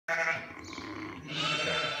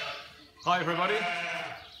Hi everybody,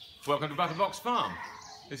 welcome to Butterbox Farm.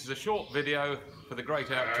 This is a short video for the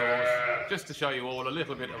great outdoors, just to show you all a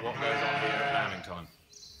little bit of what goes on here at lambing time.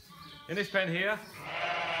 In this pen here,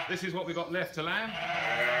 this is what we've got left to lamb.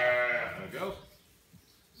 There we go.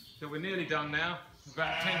 So we're nearly done now,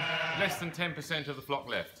 about less than 10% of the flock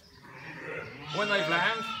left. When they've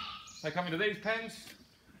lambed, they come into these pens.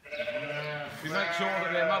 We make sure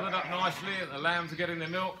that they're mothered up nicely and the lambs are getting their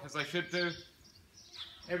milk as they should do.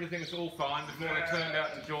 Everything's all fine before they turned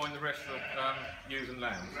out to join the rest of ewes and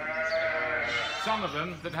lambs. Some of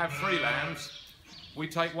them that have 3 lambs, we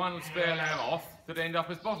take one spare lamb off that end up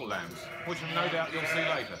as bottle lambs, which no doubt you'll see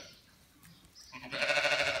later.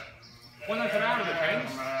 When they come out of the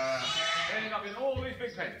pens, they end up in all these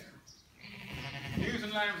big pens. Ewes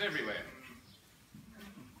and lambs everywhere.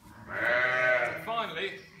 And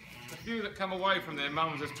finally, the few that come away from their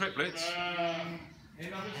mums as triplets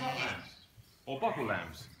end up as hot lambs. Or bottle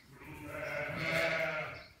lambs.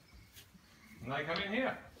 And they come in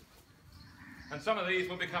here. And some of these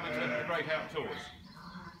will be coming to the great outdoors.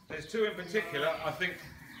 There's 2 in particular, I think,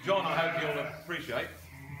 John, I hope you'll appreciate.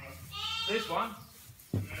 This one,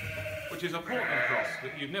 which is a Portland cross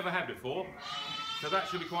that you've never had before, so that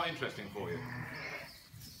should be quite interesting for you.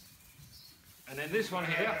 And then this one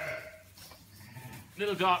here,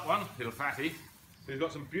 little dark one, little fatty, who's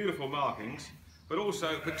got some beautiful markings, but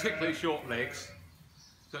also particularly short legs.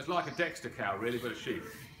 So it's like a Dexter cow really, but a sheep.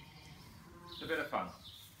 It's a bit of fun.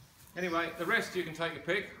 Anyway, the rest you can take your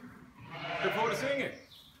pick. Look forward to seeing you.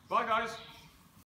 Bye guys.